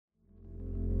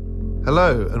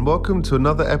Hello and welcome to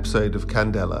another episode of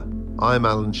Candela. I'm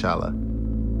Alan Schaller.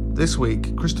 This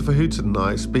week, Christopher Hooton and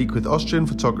I speak with Austrian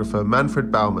photographer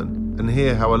Manfred Baumann and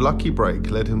hear how a lucky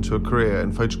break led him to a career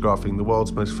in photographing the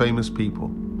world's most famous people.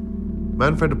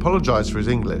 Manfred apologised for his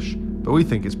English, but we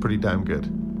think it's pretty damn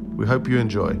good. We hope you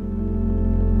enjoy.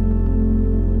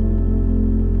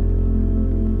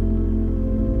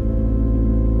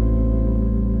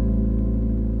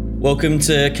 Welcome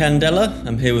to Candela.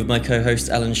 I'm here with my co-host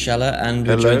Alan Schaller, and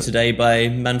we're joined today by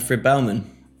Manfred Baumann.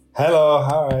 Hello,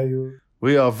 how are you?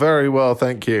 We are very well,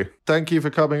 thank you. Thank you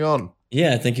for coming on.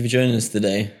 Yeah, thank you for joining us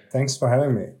today. Thanks for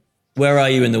having me. Where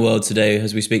are you in the world today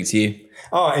as we speak to you?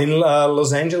 Oh, in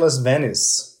Los Angeles,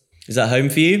 Venice. Is that home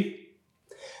for you?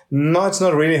 No, it's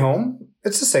not really home.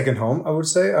 It's a second home, I would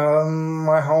say.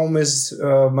 My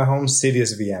home city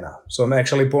is Vienna. So I'm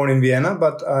actually born in Vienna,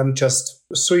 but I'm just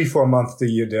 3-4 months a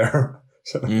year there.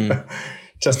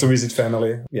 Just to visit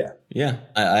family. Yeah. Yeah.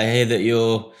 I hear that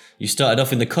you started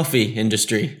off in the coffee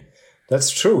industry. That's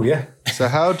true, yeah. So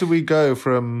how do we go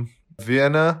from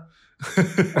Vienna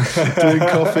doing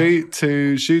coffee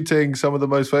to shooting some of the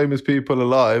most famous people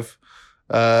alive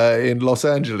in Los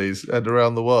Angeles and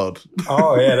around the world?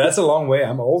 Oh, yeah, that's a long way.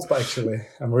 I'm old, actually.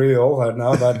 I'm really old right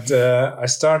now. But I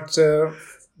started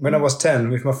when I was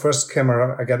 10 with my first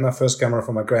camera. I got my first camera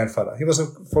from my grandfather. He was a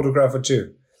photographer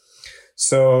too.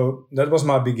 So that was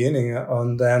my beginning.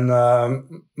 And then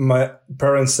my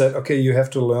parents said, okay, you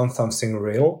have to learn something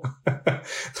real.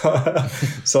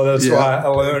 So that's why I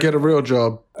learned. Get a real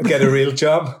job. Get a real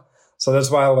job. So that's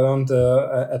why I learned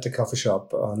at the coffee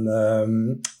shop.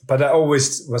 But I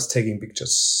always was taking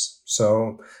pictures.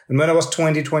 So, and when I was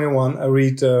 21, I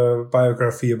read a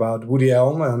biography about Woody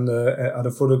Allen and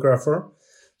other photographer.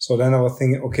 So then I was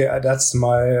thinking, okay, that's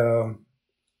my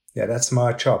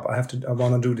job. I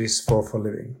want to do this for a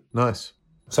living. Nice.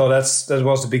 So that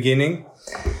was the beginning.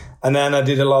 And then I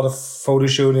did a lot of photo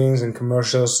shootings and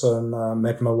commercials and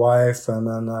met my wife. And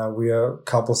then we are a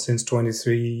couple since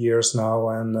 23 years now.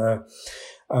 And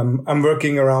I'm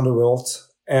working around the world.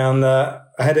 And I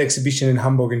had an exhibition in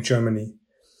Hamburg in Germany.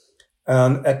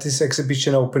 And at this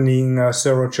exhibition opening,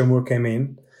 Sir Roger Moore came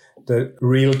in, the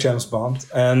real James Bond.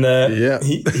 And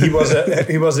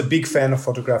he was a big fan of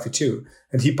photography too.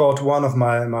 And he bought one of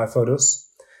my photos,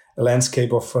 a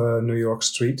landscape of New York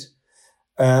Street.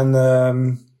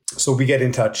 And so we get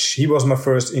in touch. He was my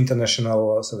first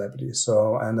international celebrity.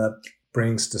 So, and that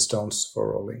brings the stones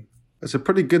for rolling. That's a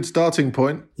pretty good starting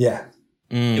point. Yeah.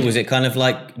 Was it kind of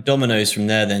like dominoes from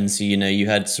there then? So, you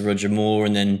had Sir Roger Moore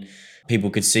and then people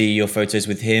could see your photos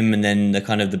with him and then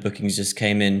the bookings just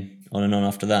came in on and on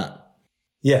after that?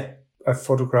 Yeah. I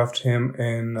photographed him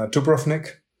in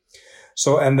Dubrovnik.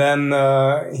 So, and then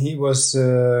he was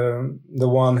the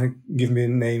one who gave me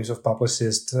names of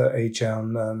publicists,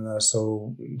 agent, and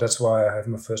so that's why I have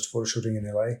my first photo shooting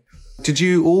in LA. Did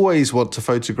you always want to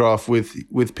photograph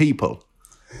with people?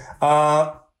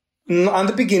 In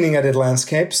the beginning, I did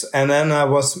landscapes, and then I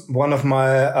was one of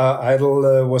my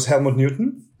idol was Helmut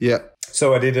Newton. Yeah.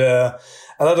 So I did a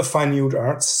lot of fine nude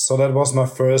arts. So that was my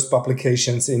first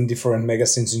publications in different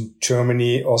magazines in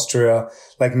Germany, Austria,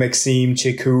 like Maxim,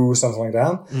 GQ, something like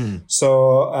that.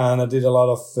 So, and I did a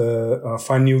lot of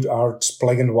fine nude arts,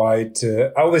 black and white.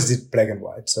 I always did black and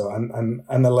white. So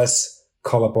I'm a less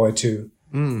color boy too.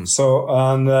 So,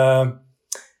 and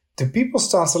the people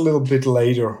starts a little bit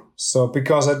later. So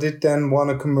because I did then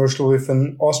a commercial with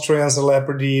an Austrian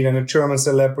celebrity, then a German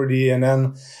celebrity, and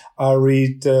then I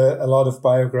read a lot of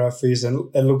biographies and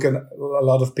look at a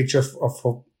lot of pictures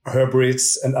of Herb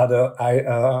Ritts and other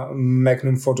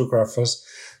Magnum photographers.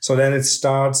 So then it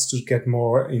starts to get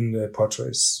more in the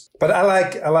portraits. But I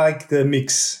like the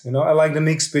mix, I like the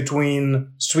mix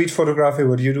between street photography,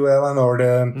 what you do, Alan, or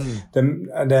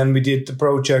and then we did the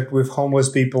project with homeless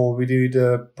people. We did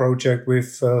a project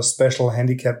with special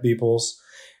handicapped peoples.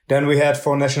 Then we had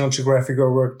for National Geographic,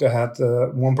 I had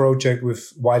one project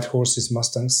with white horses,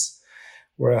 Mustangs,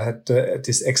 where I had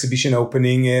this exhibition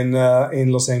opening in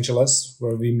Los Angeles,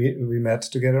 where we met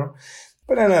together.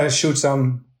 But then I shoot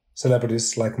some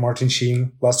celebrities like Martin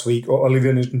Sheen last week or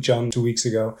Olivia Newton-John 2 weeks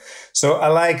ago. So I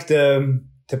like the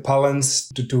balance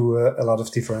to do a lot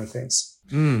of different things.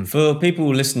 For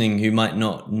people listening who might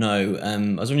not know, I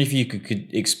was wondering if you could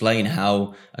explain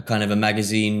how a kind of a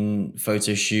magazine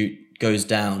photo shoot goes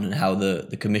down and how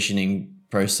the commissioning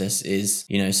process is,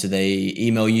 so they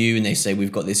email you and they say,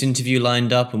 we've got this interview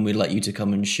lined up and we'd like you to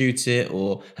come and shoot it,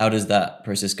 or how does that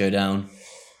process go down?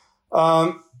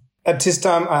 At this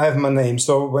time, I have my name.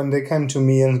 So when they come to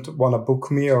me and want to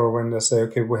book me, or when they say,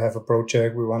 okay, we have a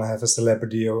project, we want to have a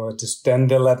celebrity, or just then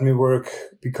they let me work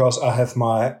because I have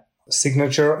my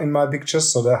signature in my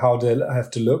pictures, so how they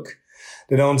have to look.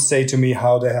 They don't say to me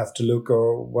how they have to look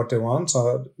or what they want.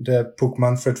 So they book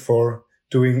Manfred for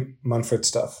doing Manfred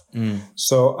stuff.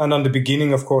 So, and on the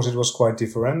beginning, of course, it was quite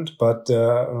different, but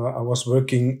I was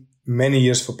working many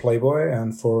years for Playboy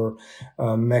and for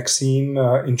Maxim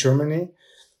in Germany.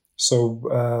 So,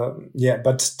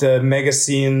 but the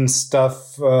magazine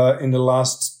stuff in the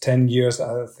last 10 years,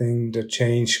 I think they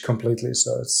changed completely.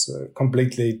 So it's a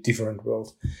completely different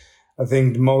world. I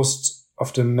think most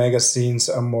of the magazines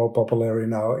are more popular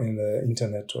now in the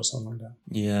internet or something like that.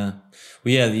 Yeah.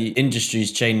 Well, yeah, the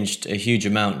industry's changed a huge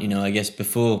amount. I guess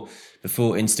before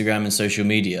Instagram and social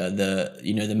media,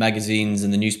 the magazines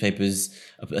and the newspapers,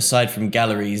 aside from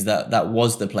galleries, that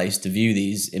was the place to view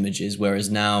these images.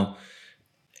 Whereas now,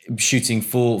 shooting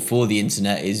for the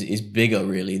internet is bigger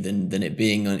really than it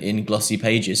being in glossy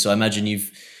pages. So I imagine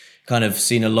you've kind of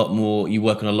seen a lot more, you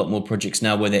work on a lot more projects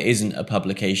now where there isn't a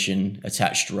publication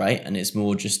attached, right? And it's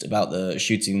more just about the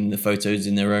shooting the photos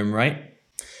in their own right?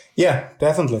 Yeah,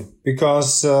 definitely.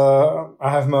 Because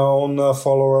I have my own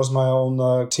followers, my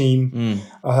own team.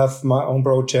 I have my own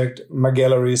project, my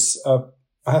galleries.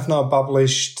 I have now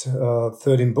published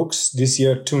 13 books. This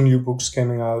year, 2 new books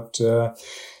coming out.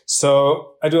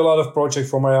 So I do a lot of projects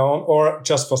for my own or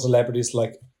just for celebrities,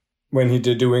 like when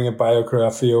they're doing a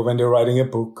biography or when they're writing a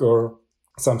book or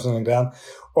something like that.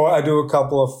 Or I do a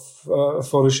couple of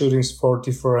photo shootings for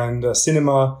different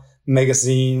cinema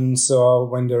magazines, or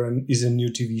when there is a new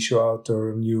TV show out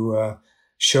or a new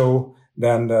show,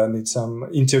 then I need some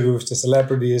interview with the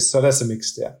celebrities. So that's a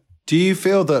mix there. Do you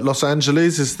feel that Los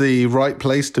Angeles is the right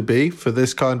place to be for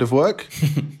this kind of work?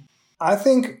 I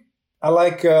think I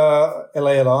like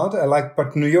LA a lot.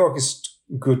 But New York is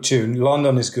good too.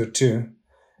 London is good too.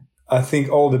 I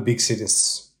think all the big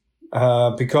cities,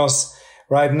 because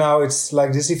right now it's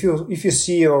like this. If you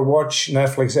see or watch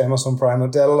Netflix, Amazon Prime,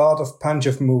 there are a lot of bunch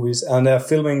of movies and they're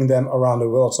filming them around the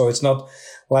world. So it's not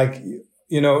like,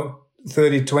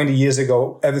 30, 20 years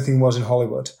ago, everything was in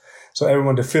Hollywood. So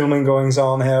the filming going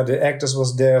on here, the actors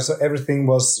was there. So everything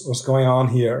was going on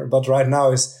here. But right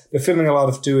now they're filming a lot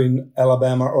of too in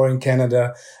Alabama or in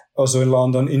Canada, also in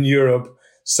London, in Europe.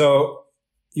 So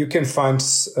you can find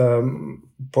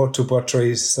to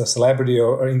portray a celebrity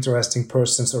or interesting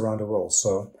persons around the world.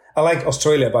 So I like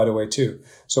Australia, by the way, too.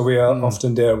 So we are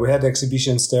often there. We had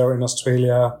exhibitions there in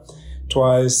Australia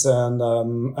twice, and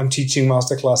I'm teaching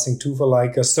masterclassing too for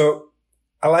Leica. So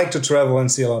I like to travel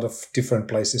and see a lot of different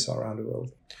places around the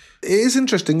world. It is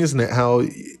interesting, isn't it, how,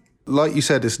 like you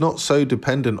said, it's not so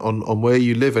dependent on where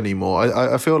you live anymore.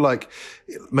 I feel like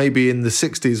maybe in the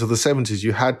 60s or the 70s,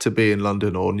 you had to be in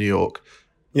London or New York.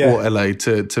 Yeah. Or LA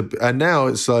and now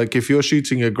it's like if you're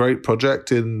shooting a great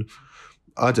project in,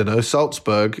 I don't know,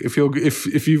 Salzburg, if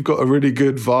you've got a really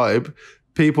good vibe,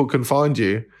 people can find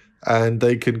you and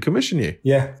they can commission you.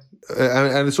 Yeah.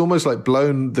 And it's almost like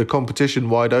blown the competition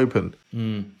wide open.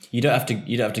 You don't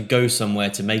have to go somewhere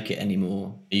to make it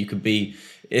anymore. You could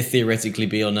theoretically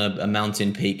be on a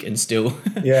mountain peak and still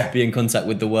be in contact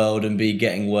with the world and be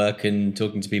getting work and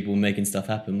talking to people and making stuff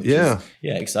happen, which is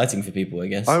exciting for people, I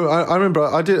guess. I remember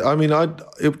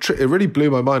it really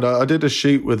blew my mind. I did a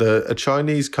shoot with a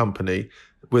Chinese company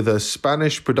with a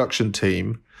Spanish production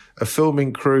team, a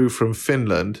filming crew from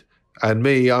Finland, and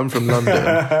I'm from London.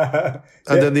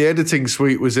 And then the editing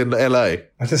suite was in LA.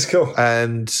 That's cool.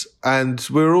 And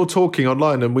we were all talking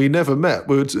online and we never met.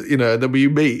 We would, and then we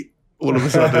meet all of a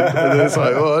sudden. And it's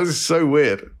like, oh, this is so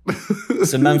weird.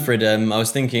 So Manfred, I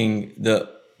was thinking that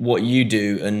what you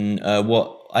do and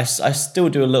what I still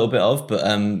do a little bit of, but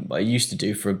I used to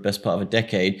do for the best part of a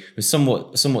decade was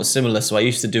somewhat similar. So I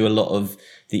used to do a lot of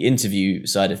the interview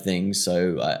side of things.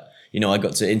 So I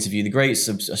got to interview the greats.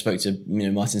 I spoke to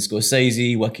Martin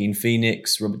Scorsese, Joaquin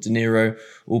Phoenix, Robert De Niro,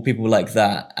 all people like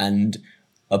that. And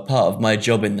a part of my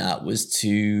job in that was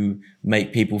to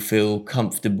make people feel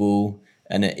comfortable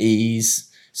and at ease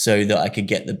so that I could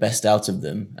get the best out of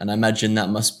them. And I imagine that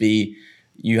must be,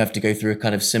 you have to go through a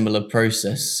kind of similar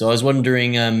process. So I was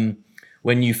wondering,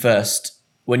 when you first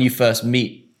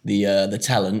meet the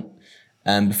talent,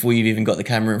 before you've even got the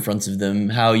camera in front of them,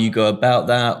 how you go about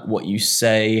that, what you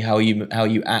say, how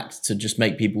you act to just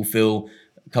make people feel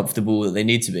comfortable that they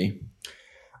need to be.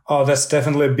 Oh, that's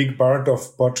definitely a big part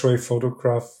of portrait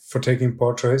photograph, for taking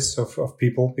portraits of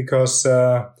people, because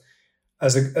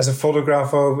as a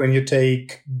photographer, when you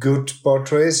take good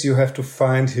portraits, you have to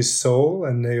find his soul,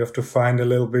 and you have to find a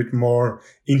little bit more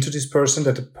into this person,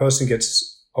 that the person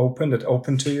gets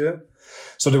open to you.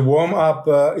 So the warm up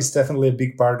is definitely a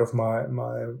big part of my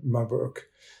work.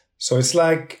 So it's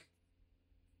like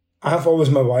I have always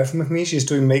my wife with me. She's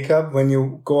doing makeup. When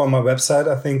you go on my website,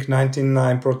 I think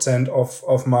 99%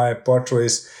 of my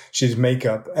portraits, she did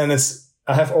makeup. And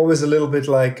I have always a little bit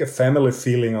like a family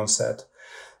feeling on set.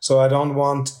 So I don't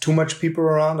want too much people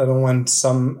around. I don't want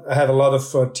I have a lot of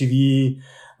TV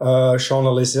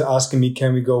journalists asking me,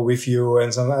 can we go with you?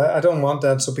 And so I don't want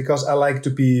that. So because I like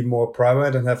to be more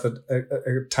private and have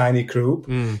a tiny group,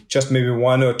 just maybe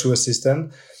 1 or 2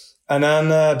 assistants. And then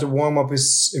the warm-up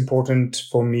is important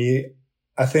for me.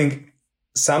 I think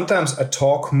sometimes I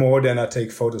talk more than I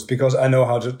take photos because I know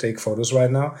how to take photos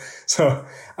right now. So,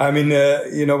 I mean,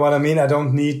 you know what I mean? I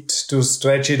don't need to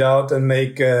stretch it out and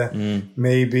make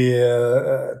maybe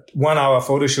 1 hour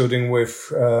photo shooting with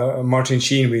Martin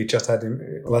Sheen we just had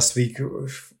last week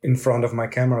in front of my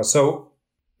camera. So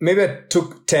maybe I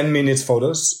took 10 minutes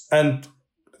photos and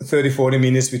 30, 40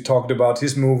 minutes, we talked about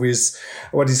his movies,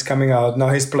 what is coming out. Now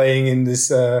he's playing in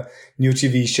this new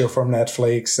TV show from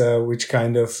Netflix, which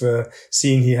kind of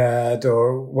scene he had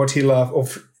or what he loved, or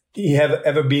he have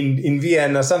ever been in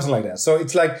Vienna, something like that. So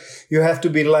it's like you have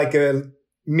to be like a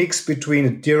mix between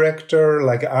a director,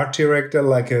 like an art director,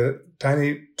 like a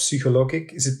tiny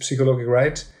psychologic. Is it psychologic,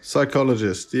 right?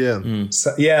 Psychologist, yeah.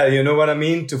 So, yeah, you know what I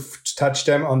mean? To touch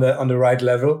them on the right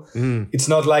level. It's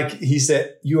not like he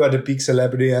said, you are the big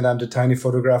celebrity and I'm the tiny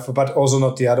photographer, but also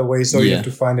not the other way. So you have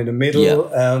to find in the middle. Yeah.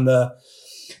 And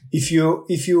if you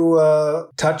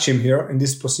touch him here in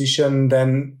this position,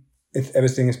 then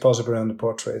everything is possible on the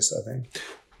portraits, I think.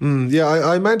 Yeah,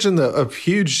 I imagine that a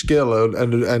huge skill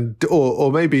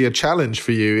or maybe a challenge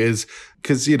for you is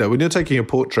because, you know, when you're taking a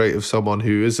portrait of someone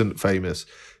who isn't famous,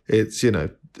 it's, you know,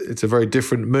 it's a very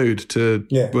different mood to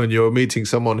when you're meeting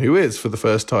someone who is for the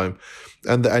first time.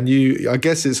 And you, I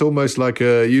guess it's almost like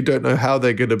you don't know how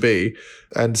they're going to be.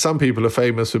 And some people are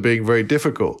famous for being very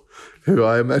difficult, who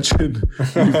I imagine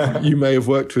you may have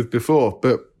worked with before.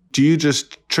 But do you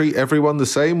just treat everyone the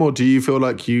same, or do you feel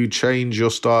like you change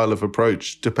your style of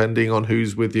approach depending on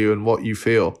who's with you and what you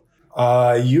feel?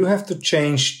 You have to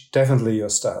change definitely your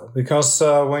style because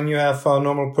when you have a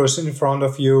normal person in front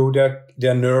of you,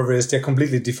 they're nervous, they're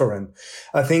completely different.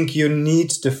 I think you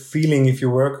need the feeling if you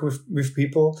work with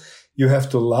people. You have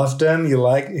to love them. You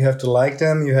have to like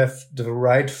them. You have the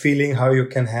right feeling how you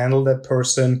can handle that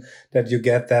person, that you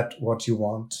get that what you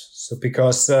want. So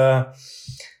because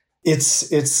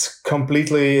it's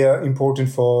completely important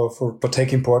for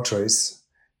taking portraits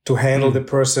to handle the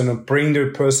person and bring the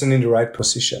person in the right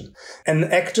position. An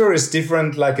actor is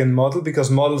different like a model because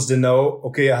models, they know,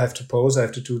 okay, I have to pose. I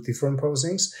have to do different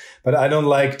posings, but I don't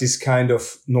like this kind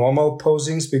of normal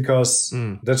posings because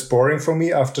that's boring for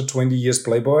me after 20 years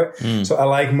Playboy. So I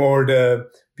like more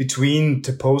between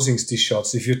the posings, these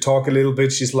shots. If you talk a little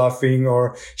bit, she's laughing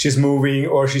or she's moving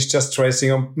or she's just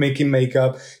dressing or making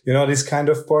makeup, you know, this kind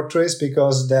of portraits,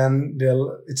 because then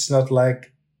it's not like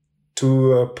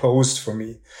too posed for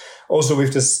me. Also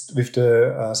with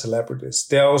the celebrities,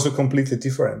 they are also completely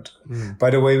different. By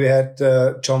the way, we had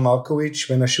John Malkovich.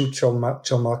 When I shoot John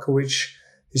Malkovich,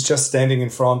 he's just standing in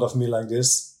front of me like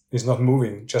this. He's not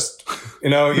moving. Just, you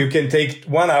know, you can take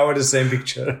 1 hour the same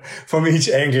picture from each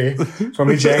angle.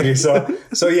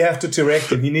 So you have to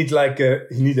direct him. He need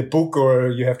a book, or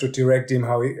you have to direct him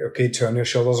how turn your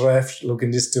shoulders left, look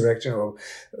in this direction, or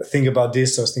think about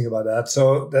this or think about that.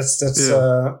 So that's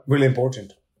really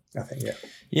important, I think. Yeah.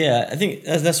 Yeah, I think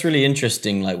that's really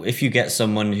interesting. Like, if you get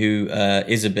someone who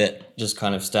is a bit just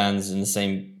kind of stands in the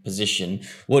same position,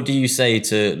 what do you say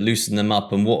to loosen them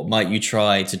up, and what might you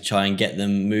try and get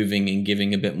them moving and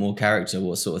giving a bit more character?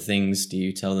 What sort of things do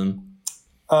you tell them?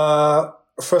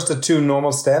 First, the 2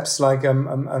 normal steps, like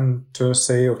I'm to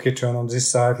say, okay, turn on this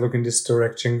side, look in this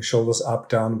direction, shoulders up,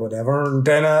 down, whatever. And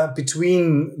then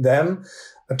between them,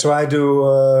 I try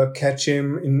to catch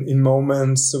him in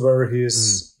moments where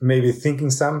he's maybe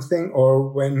thinking something, or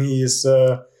when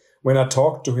when I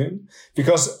talk to him,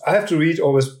 because I have to read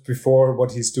always before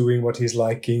what he's doing, what he's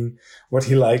liking, what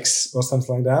he likes, or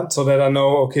something like that, so that I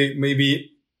know, okay, maybe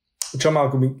John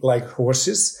Malkovich like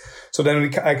horses. So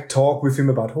then I talk with him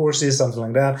about horses, something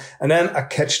like that, and then I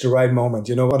catch the right moment.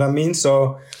 You know what I mean?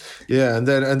 So yeah, and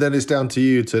then it's down to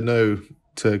you to know,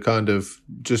 to kind of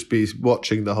just be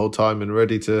watching the whole time and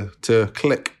ready to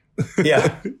click. Find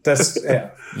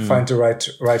the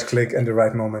right click and the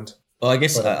right moment. Well, I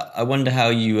guess I wonder how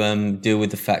you deal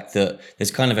with the fact that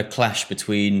there's kind of a clash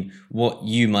between what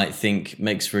you might think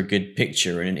makes for a good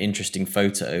picture and an interesting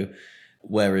photo,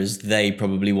 whereas they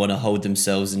probably want to hold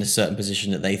themselves in a certain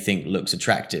position that they think looks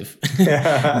attractive.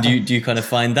 do you kind of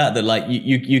find that like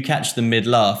you catch them mid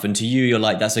laugh, and to you you're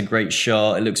like, that's a great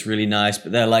shot, it looks really nice,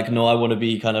 but they're like, no, I want to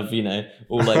be kind of, you know,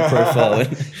 all like profile.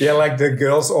 Yeah, like the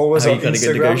girls always on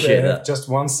Instagram, they have just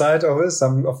one side of it,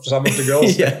 some of the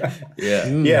girls.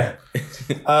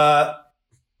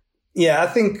 Yeah, I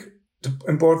think the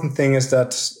important thing is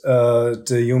that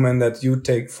the human that you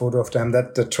take photo of them,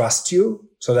 that they trust you,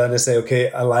 so that they say,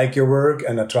 okay, I like your work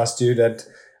and I trust you, that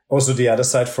also the other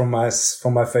side from my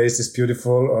face is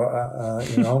beautiful, or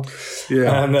you know.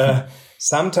 Yeah. And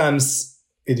sometimes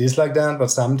it is like that, but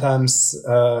sometimes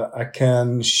I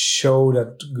can show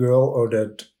that girl or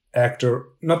that actor,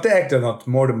 not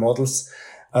more the models,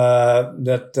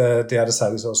 that the other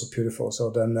side is also beautiful. So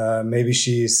then maybe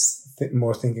she's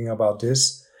more thinking about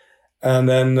this. And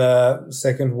then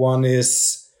second one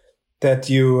is that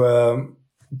you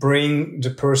bring the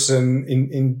person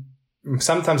in.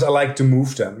 Sometimes I like to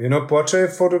move them. You know,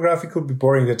 portrait photography could be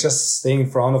boring. They're just staying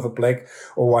in front of a black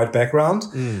or white background,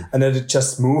 and then they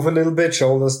just move a little bit,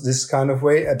 shoulders this kind of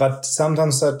way. But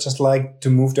sometimes I just like to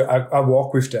move them. I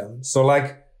walk with them. So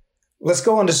like, let's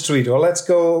go on the street, or let's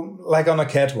go like on a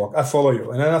catwalk. I follow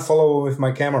you, and then I follow with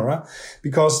my camera,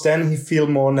 because then he feel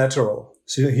more natural.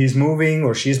 So he's moving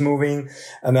or she's moving,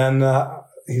 and then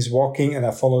he's walking, and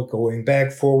I follow, going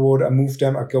back, forward. I move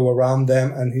them, I go around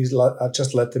them, and I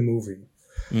just let them moving.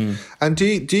 And do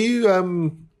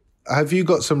you have you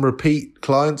got some repeat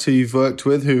clients who you've worked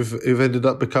with who've ended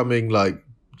up becoming like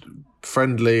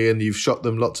friendly, and you've shot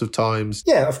them lots of times?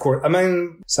 Yeah, of course. I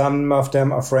mean, some of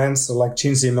them are friends, so like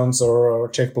Gene Simmons or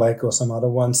Jack Black or some other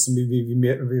ones.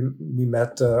 We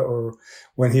met or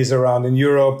when he's around in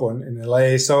Europe or in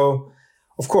LA. So,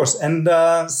 of course. And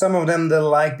some of them they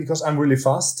like, because I'm really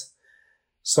fast.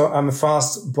 So I'm a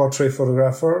fast portrait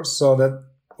photographer. So that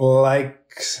like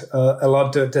a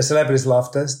lot the celebrities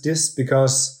love this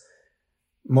because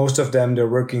most of them, their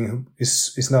working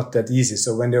is not that easy.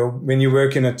 So when you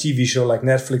work in a TV show like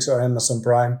Netflix or Amazon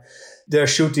Prime, they're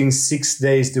shooting 6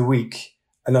 days a week,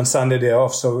 and on Sunday they're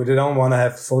off. So they don't want to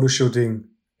have photo shooting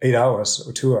 8 hours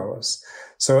or 2 hours.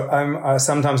 So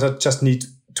sometimes I just need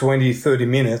 20, 30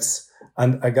 minutes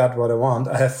and I got what I want.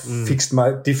 I have fixed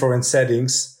my different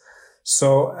settings.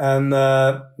 So, and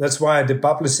that's why the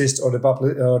publicist or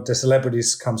the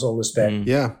celebrities comes always back.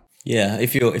 Yeah. Yeah.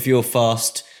 If you're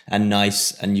fast and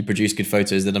nice and you produce good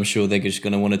photos, then I'm sure they're just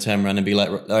going to want to turn around and be like,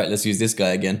 all right, let's use this guy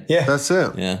again. Yeah. That's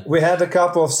it. Yeah. We had a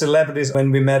couple of celebrities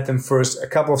when we met them first, a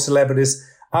couple of celebrities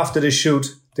after the shoot,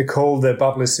 they called the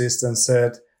publicist and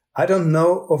said, I don't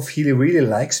know if he really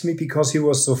likes me because he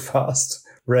was so fast.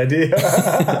 Ready?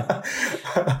 That's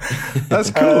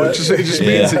cool. It just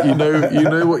means that you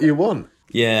know what you want.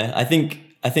 Yeah, I think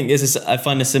I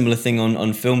find a similar thing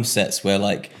on film sets where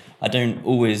like I don't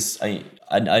always I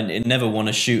never want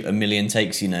to shoot a million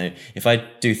takes. You know, if I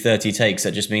do 30 takes,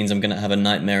 that just means I'm going to have a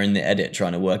nightmare in the edit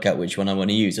trying to work out which one I want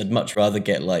to use. I'd much rather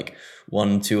get like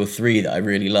 1, 2, or 3 that I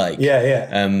really like.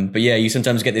 Yeah. But yeah, you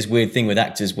sometimes get this weird thing with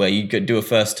actors where you do a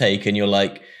first take and you're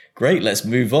like, great, let's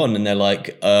move on. And they're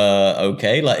like,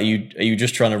 okay, like, are you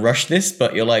just trying to rush this?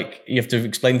 But you're like, you have to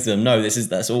explain to them, no,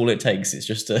 that's all it takes. It's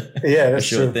just a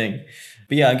short thing.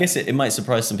 But yeah, I guess it might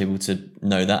surprise some people to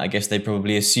know that. I guess they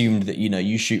probably assumed that, you know,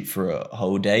 you shoot for a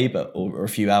whole day, or a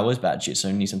few hours, but actually it's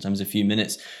only sometimes a few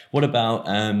minutes. What about,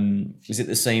 is it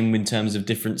the same in terms of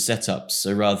different setups?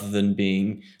 So rather than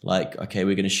being like, okay,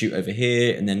 we're going to shoot over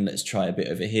here and then let's try a bit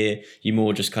over here, you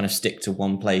more just kind of stick to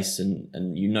one place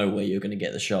and you know where you're going to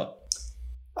get the shot?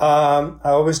 I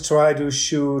always try to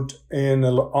shoot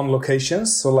on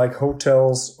locations. So like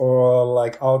hotels or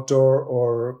like outdoor,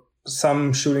 or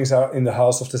some shootings are in the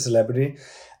house of the celebrity.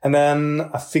 And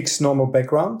then I fix normal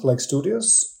background like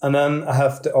studios. And then I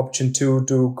have the option to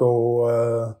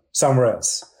go somewhere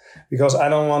else, because I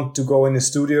don't want to go in the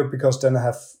studio because then I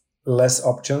have less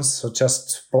options. So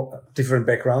just different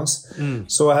backgrounds.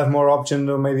 So I have more options.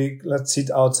 Or maybe let's sit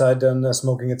outside and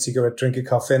smoking a cigarette, drink a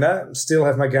coffee. And I still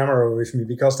have my camera with me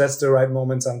because that's the right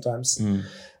moment sometimes.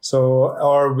 So,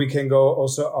 or we can go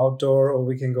also outdoor, or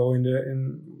we can go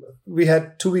we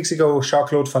had 2 weeks ago,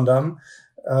 Jean-Claude Van Damme.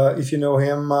 If you know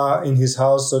him, in his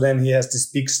house. So then he has this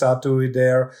big statue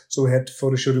there. So we had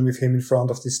photo shooting with him in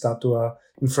front of the statue,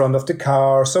 in front of the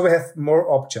car. So we have more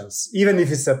options. Even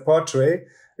if it's a portrait,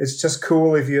 it's just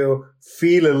cool if you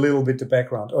feel a little bit the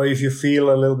background, or if you feel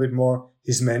a little bit more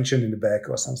he's mentioned in the back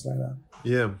or something like that.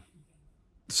 Yeah.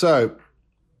 So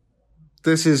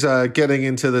This is getting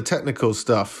into the technical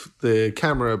stuff, the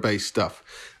camera-based stuff.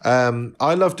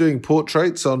 I love doing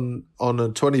portraits on a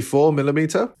 24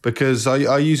 millimeter because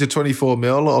I use a 24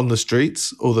 mil on the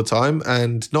streets all the time,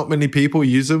 and not many people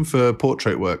use them for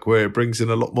portrait work where it brings in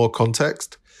a lot more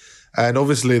context. And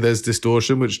obviously there's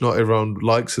distortion, which not everyone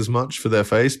likes as much for their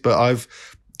face, but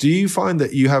do you find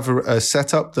that you have a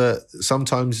setup that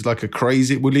sometimes like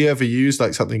will you ever use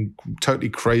like something totally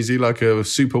crazy, like a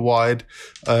super wide,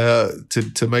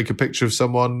 to make a picture of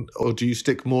someone? Or do you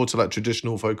stick more to like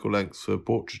traditional focal lengths for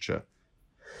portraiture?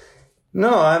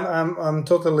 No, I'm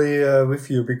totally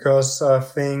with you, because I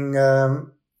think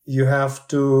you have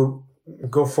to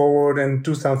go forward and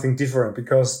do something different,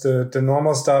 because the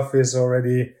normal stuff is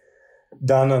already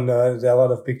done, and there are a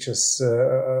lot of pictures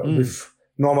with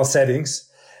normal settings.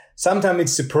 Sometimes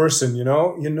it's the person,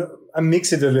 I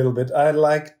mix it a little bit. I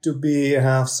like to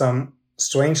have some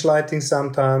strange lighting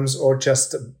sometimes, or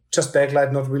just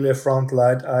backlight, not really a front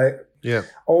light. I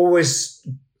always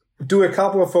do a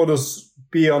couple of photos,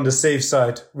 be on the safe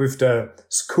side with the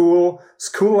school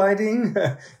lighting,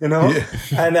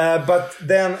 And but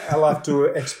then I love to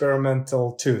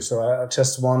experimental too. So I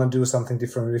just want to do something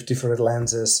different with different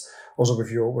lenses. Also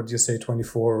with what you say,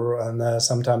 24, and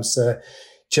sometimes.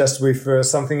 Just with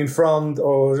something in front,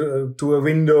 or to a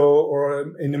window,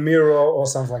 or in a mirror, or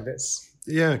something like this.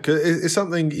 Yeah, because it's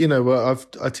something, where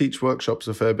I teach workshops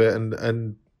a fair bit,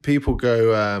 and people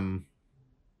go,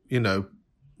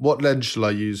 what lens shall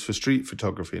I use for street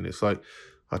photography? And it's like,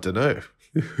 I don't know.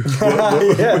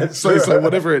 It's like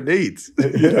whatever it needs.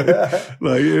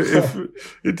 Like if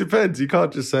it depends. You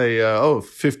can't just say,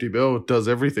 50 mil does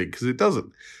everything, because it doesn't.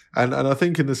 And I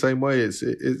think in the same way,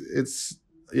 it's.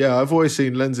 Yeah, I've always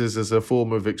seen lenses as a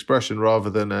form of expression rather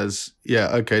than as,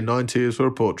 90 is for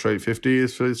a portrait, 50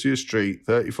 is for your street,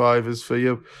 35 is for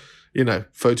your,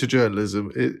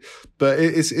 photojournalism. But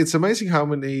it's amazing how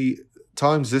many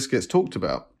times this gets talked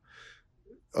about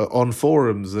on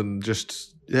forums, and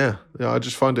just, I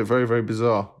just find it very, very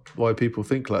bizarre why people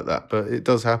think like that, but it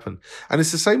does happen. And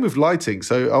it's the same with lighting.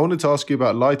 So I wanted to ask you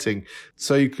about lighting.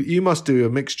 So you must do a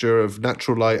mixture of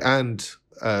natural light and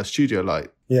studio light.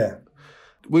 Yeah.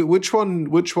 Which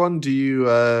one do you?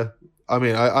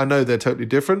 I know they're totally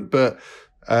different, but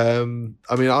I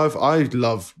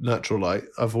love natural light.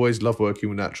 I've always loved working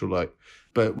with natural light.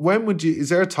 But is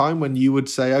there a time when you would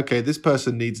say, okay, this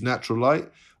person needs natural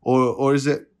light, or is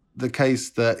it the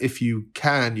case that if you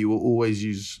can, you will always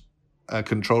use a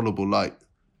controllable light?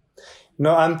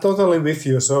 No, I'm totally with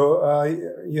you. So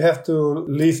you have to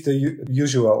leave the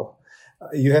usual.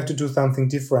 You have to do something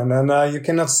different, and you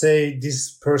cannot say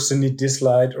this person need this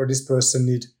light or this person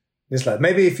need this light.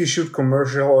 Maybe if you shoot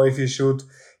commercial, or if you shoot,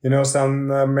 some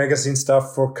magazine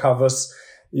stuff for covers,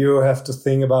 you have to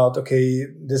think about, okay,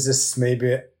 this is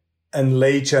maybe a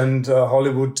legend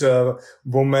Hollywood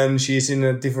woman. She's in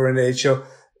a different age, so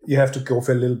you have to go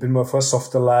for a little bit more for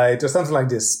softer light or something like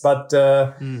this. But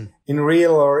in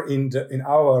real, or in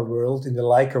our world, in the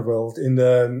Leica world, in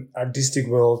the artistic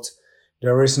world,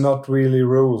 there is not really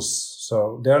rules.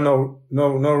 So there are no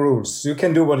rules. You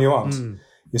can do what you want.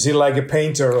 You see, like a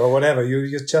painter or whatever,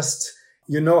 you just,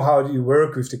 how you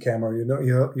work with the camera.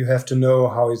 You have to know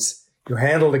how you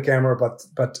handle the camera,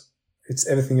 but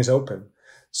everything is open.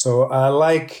 So I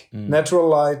like natural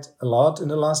light a lot in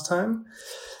the last time.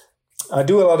 I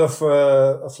do a lot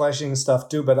of flashing stuff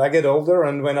too, but I get older,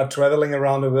 and when I'm traveling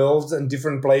around the world in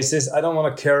different places, I don't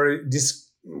want to carry this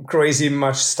crazy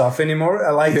much stuff anymore.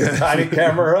 I like the tiny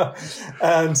camera,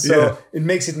 and so it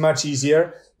makes it much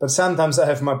easier. But sometimes I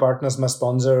have my partners, my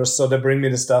sponsors, so they bring me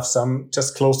the stuff, some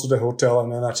just close to the hotel,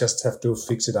 and then I just have to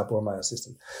fix it up with my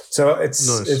assistant. So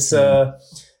it's I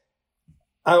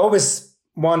always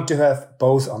want to have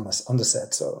both on the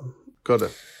set. So got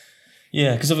it.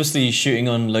 Yeah, because obviously shooting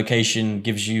on location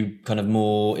gives you kind of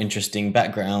more interesting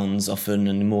backgrounds often,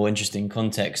 and more interesting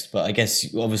context. But I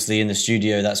guess obviously in the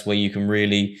studio, that's where you can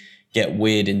really get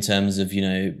weird in terms of,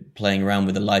 playing around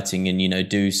with the lighting and,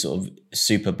 do sort of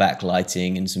super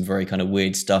backlighting and some very kind of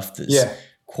weird stuff that's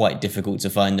quite difficult to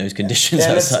find those conditions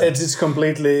outside. It's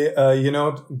completely,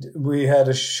 we had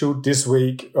a shoot this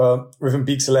week with a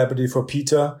big celebrity for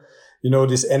PETA,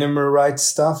 this animal rights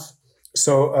stuff.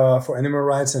 So for animal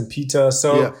rights and PETA,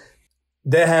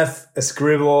 they have a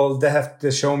scribble.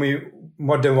 They show me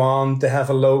what they want. They have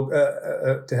a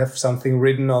logo. They have something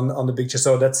written on the picture.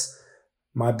 So that's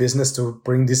my business to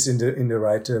bring this in the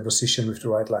right position with the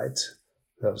right light.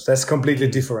 So that's completely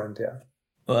different. Yeah.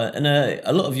 Well, and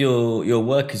a lot of your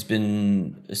work has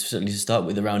been, certainly to start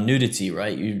with, around nudity,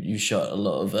 right? You shot a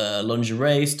lot of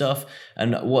lingerie stuff.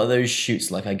 And what are those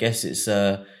shoots like? I guess it's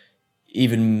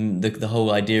even the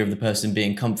whole idea of the person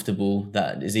being comfortable,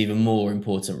 that is even more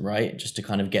important, right? Just to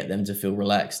kind of get them to feel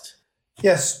relaxed.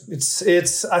 Yes,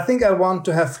 it's. I think I want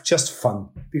to have just fun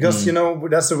because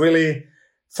that's a really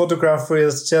photographer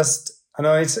is just. I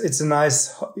know it's a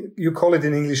nice. You call it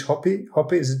in English hobby.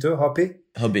 Hobby, is it too hobby?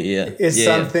 Hobby, yeah. It's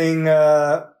something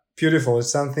beautiful.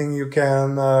 It's something you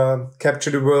can capture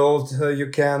the world. You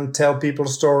can tell people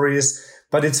stories,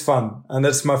 but it's fun, and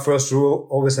that's my first rule.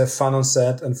 Always have fun on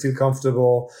set and feel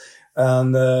comfortable.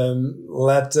 And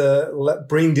let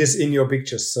bring this in your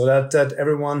pictures so that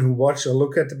everyone who watch or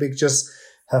look at the pictures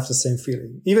have the same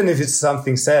feeling, even if it's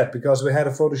something sad, because we had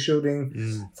a photo shooting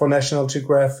for National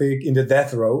Geographic in the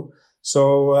death row.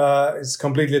 So it's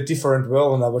completely a different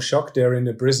world, and I was shocked there in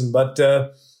the prison. But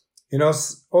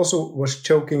also was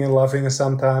joking and laughing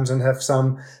sometimes, and have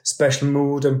some special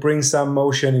mood and bring some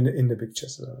motion in the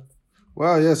pictures.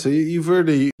 Wow, yeah. So you've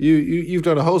really you've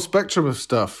done a whole spectrum of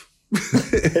stuff.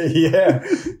 Yeah.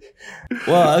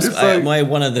 Well, my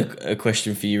one other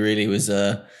question for you really was,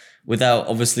 without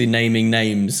obviously naming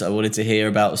names, I wanted to hear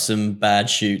about some bad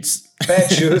shoots.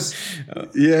 Bad shoots?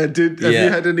 Yeah. Have you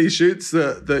had any shoots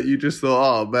that you just thought,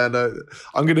 oh man,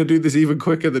 I'm going to do this even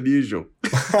quicker than usual?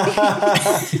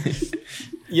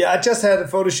 Yeah, I just had a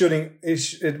photo shooting.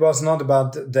 It was not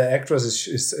about the actress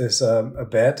is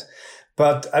bad,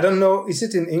 but I don't know. Is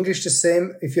it in English the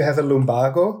same if you have a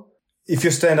lumbago? If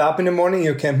you stand up in the morning,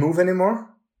 you can't move anymore?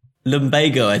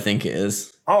 Lumbago, I think it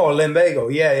is. Oh, lumbago.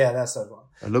 Yeah, that's that one.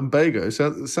 A lumbago?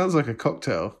 Sounds like a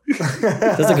cocktail.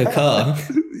 Sounds like a car.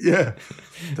 Yeah.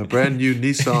 The brand new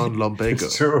Nissan Lumbago.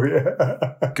 It's true,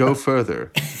 yeah. Go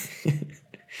further.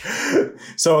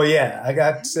 So, yeah, I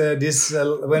got this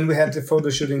when we had the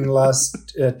photo shooting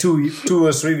last 2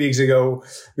 or 3 weeks ago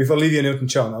with Olivia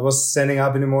Newton-John. I was standing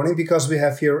up in the morning because we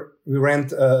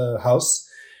rent a house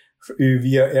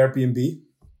via Airbnb,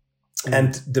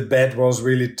 and the bed was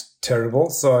really terrible.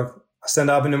 So I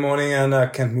stand up in the morning and I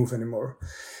can't move anymore.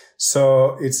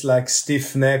 So it's like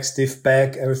stiff neck, stiff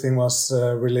back. Everything was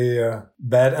really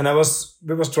bad. And we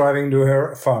was driving to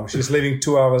her farm. She's living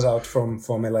 2 hours out from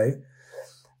LA.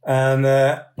 And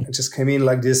I just came in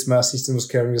like this. My assistant was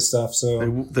carrying the stuff.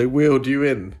 So they wheeled you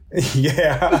in.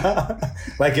 Yeah,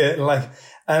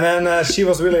 and then she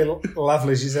was really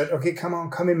lovely. She said, "Okay,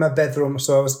 come in my bedroom."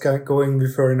 So I was going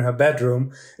with her in her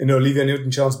bedroom, in Olivia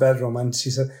Newton-John's bedroom, and she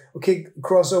said, "Okay,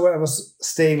 cross over." I was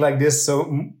staying like this,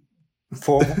 so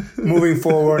moving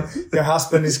forward, your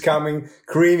husband is coming,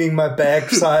 creaming my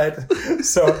backside.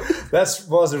 So that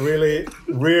was a really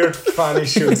weird, funny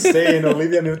shoot. Stay in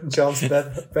Olivia Newton-John's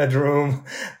bedroom,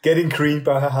 getting creamed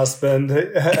by her husband,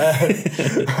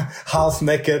 half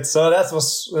naked. So that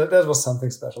was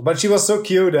something special. But she was so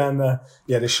cute, and the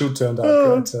shoot turned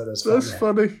out good. So that's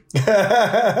funny.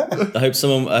 I hope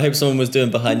someone was doing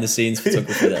behind the scenes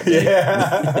photography that day.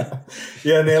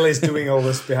 Yeah, Nelly's doing all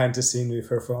this behind the scene with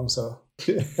her phone. So.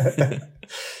 Yeah.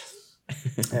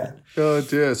 Oh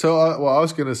dear. So I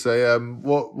was going to say,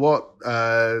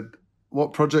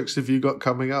 what projects have you got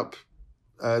coming up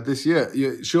this year?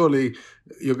 Surely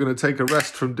you're going to take a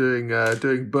rest from doing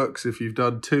books if you've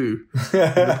done 2 in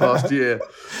the past year.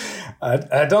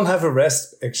 I don't have a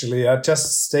rest actually. I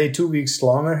just stay 2 weeks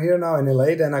longer here now in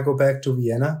LA. Then I go back to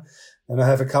Vienna, and I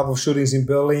have a couple of shootings in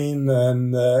Berlin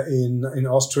and in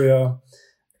Austria.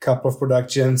 Couple of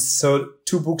productions. So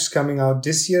 2 books coming out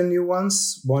this year, new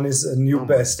ones. One is a new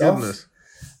best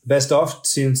of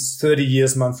since 30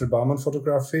 years Manfred Baumann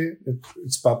photography.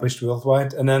 It's published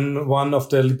worldwide. And then one of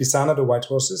the Lipizzaner, the White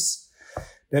Horses.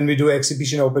 Then we do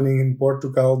exhibition opening in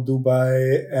Portugal,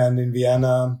 Dubai, and in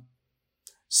Vienna.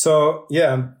 So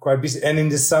yeah, I'm quite busy. And in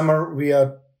the summer, we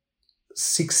are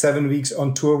 6-7 weeks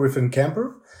on tour with a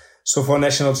camper. So for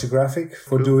National Geographic,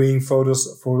 for doing photos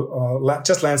for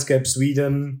just landscape,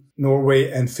 Sweden,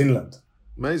 Norway, and Finland.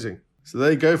 Amazing. So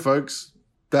there you go, folks.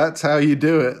 That's how you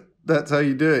do it.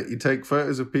 You take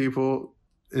photos of people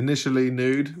initially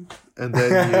nude, and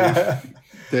then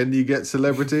then you get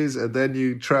celebrities, and then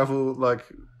you travel like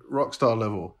rock star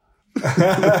level.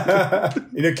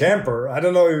 In a camper. I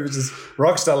don't know if it's just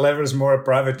rockstar level is more a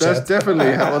private jet. That's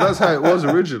definitely that's how it was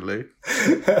originally.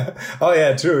 Oh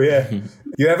yeah, true, yeah.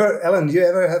 Alan, you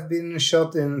ever have been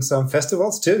shot in some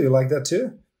festivals too? You like that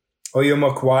too? Or you're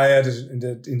more quiet in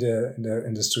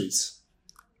the streets?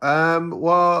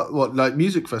 What like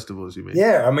music festivals, you mean?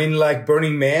 Yeah, I mean like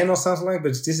Burning Man or something like that,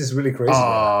 but this is really crazy.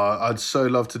 I'd so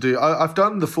love to do. I've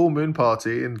done the Full Moon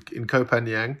Party in Koh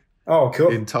Phangan. Oh, cool.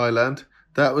 In Thailand.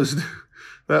 That was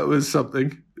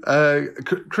something.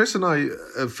 Chris and I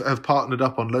have partnered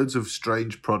up on loads of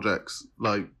strange projects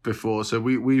like before. So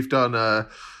we've done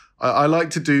I like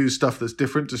to do stuff that's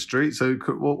different to street. So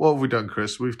what have we done,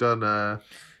 Chris? We've done...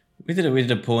 We did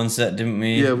a porn set, didn't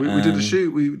we? Yeah, we did a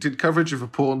shoot. We did coverage of a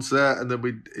porn set, and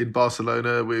then in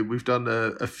Barcelona, we've done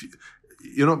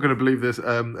you're not going to believe this,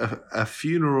 a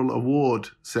funeral award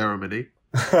ceremony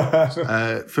for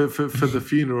the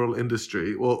funeral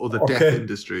industry or the death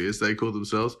industry, as they call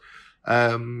themselves.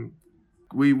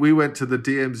 We went to the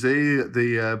DMZ,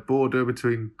 the border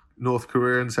between North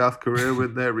Korea and South Korea.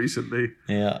 Went there recently.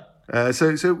 Yeah.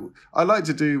 So I like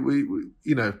to do. We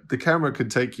the camera can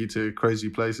take you to crazy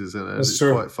places, and it's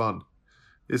quite fun.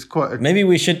 It's quite. Maybe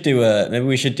we should do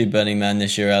Burning Man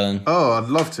this year, Alan. Oh, I'd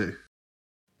love to.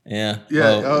 Yeah.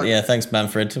 Yeah. Thanks,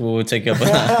 Manfred. We'll take you up on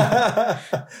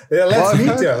that. Yeah,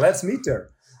 let's meet there.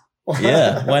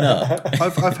 Yeah, why not?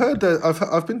 I've heard that.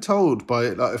 I've been told by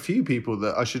a few people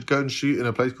that I should go and shoot in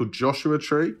a place called Joshua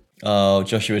Tree. Oh,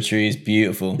 Joshua Tree is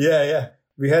beautiful. Yeah.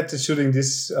 We had the shooting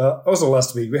this also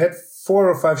last week. We had 4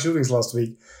 or 5 shootings last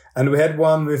week, and we had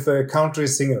one with a country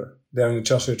singer there in the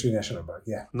Joshua Tree National Park.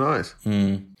 Yeah, nice.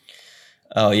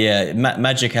 Oh yeah,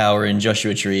 Magic Hour in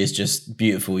Joshua Tree is just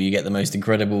beautiful. You get the most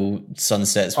incredible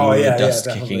sunsets with all the dust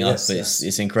kicking up. It's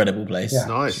an incredible place. Yeah.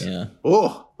 Nice. Yeah.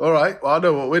 Oh, all right. Well, I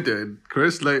know what we're doing,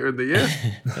 Chris, later in the year.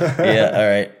 Yeah, all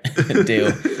right.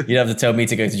 Deal. You'd have to tell me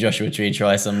to go to Joshua Tree and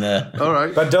try some there. All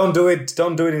right. But don't do it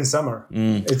in summer.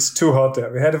 It's too hot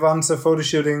there. We had once a photo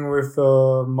shooting with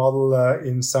a model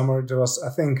in summer. It was, I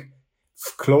think,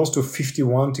 close to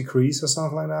 51 degrees or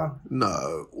something like that.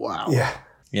 No. Wow. Yeah.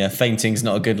 Yeah, fainting's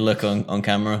not a good look on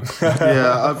camera.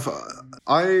 Yeah,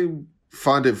 I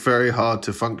find it very hard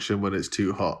to function when it's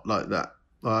too hot like that.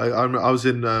 I was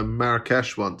in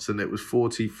Marrakesh once, and it was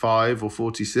 45 or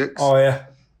 46. Oh yeah,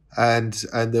 and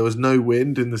there was no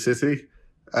wind in the city,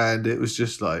 and it was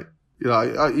just like,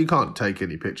 you can't take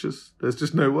any pictures. There's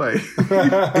just no way.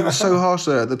 It was so harsh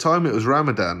there. At the time, it was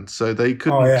Ramadan, so they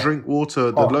couldn't drink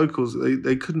water. The locals,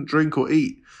 they couldn't drink or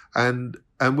eat, and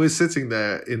we're sitting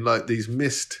there in like these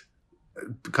mist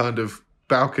kind of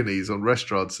balconies on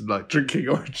restaurants and like drinking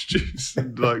orange juice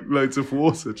and like loads of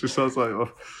water. Just I was like,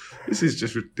 oh, this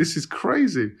is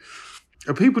crazy.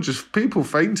 And people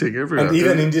fainting everywhere. And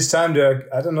even in this time,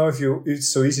 I don't know if it's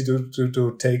so easy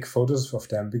to take photos of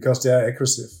them because they are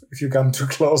aggressive. If you come too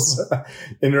close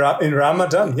in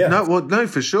Ramadan, yeah. No,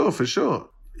 for sure.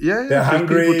 Yeah, they're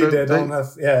hungry. They don't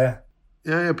have.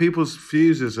 Yeah. People's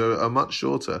fuses are much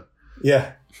shorter.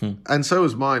 Yeah. And so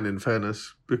was mine, in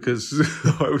fairness, because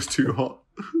I was too hot.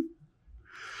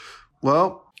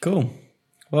 Well. Cool.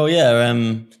 Well, yeah,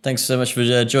 thanks so much for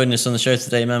joining us on the show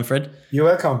today, Manfred. You're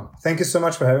welcome. Thank you so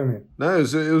much for having me. No,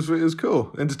 it was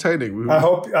cool, entertaining. I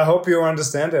hope you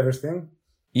understand everything.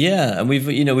 Yeah, and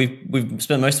we've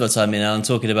spent most of our time in Alan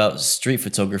talking about street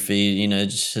photography. It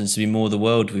just tends to be more the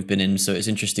world we've been in, so it's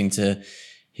interesting to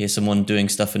hear someone doing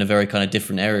stuff in a very kind of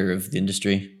different area of the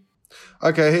industry.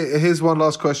 Okay, here's one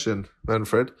last question,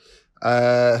 Manfred.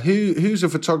 Who's a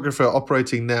photographer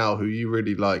operating now who you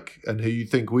really like and who you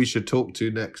think we should talk to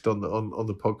next on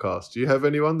the podcast? Do you have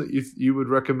anyone that you would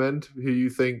recommend who you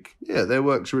think, yeah, their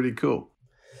work's really cool?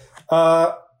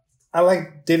 I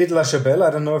like David LaChapelle.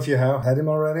 I don't know if you have had him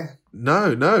already.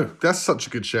 No, that's such a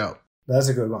good shout. That's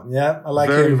a good one. Yeah, I like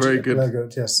him. Very good. Very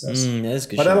good. Yes. That's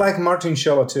good. But shout. I like Martin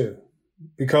Scholler too,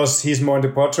 because he's more in the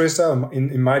portrait style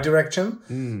in my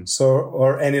direction. So,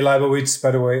 or Annie Leibovitz,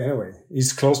 by the way. Anyway,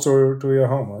 he's close to your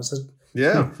home. Is it?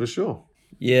 Yeah, for sure.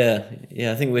 Yeah.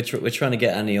 I think we're trying to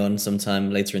get Annie on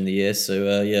sometime later in the year.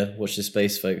 So watch this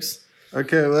space, folks.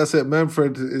 Okay, well that's it.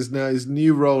 Manfred is now, his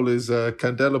new role is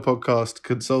Candela podcast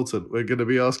consultant. We're going to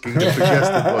be asking him for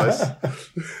guest advice.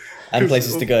 And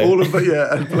places to go.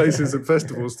 And places and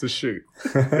festivals to shoot.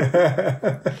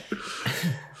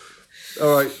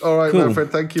 All right, cool.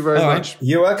 Manfred, thank you very much.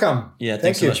 You're welcome. Yeah,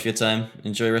 thanks so much for your time.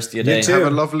 Enjoy the rest of your day. You too. Have a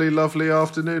lovely, lovely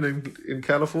afternoon in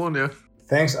California.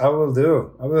 Thanks, I will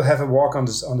do. I will have a walk on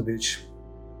the beach.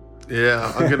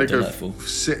 Yeah, I'm going to go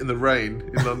sit in the rain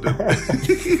in London.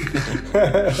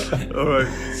 All right,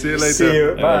 see you later. See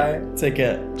you, bye. Right. Take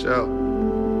care. Ciao.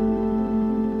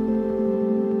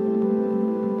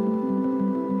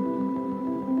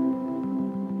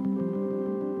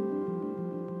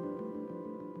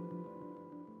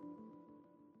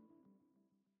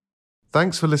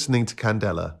 Thanks for listening to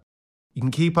Candela. You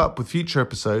can keep up with future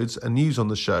episodes and news on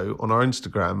the show on our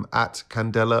Instagram at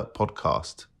Candela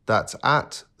Podcast. That's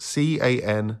at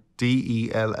CANDELA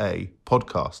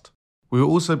Podcast. We will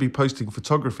also be posting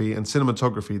photography and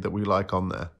cinematography that we like on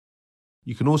there.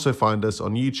 You can also find us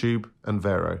on YouTube and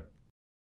Vero.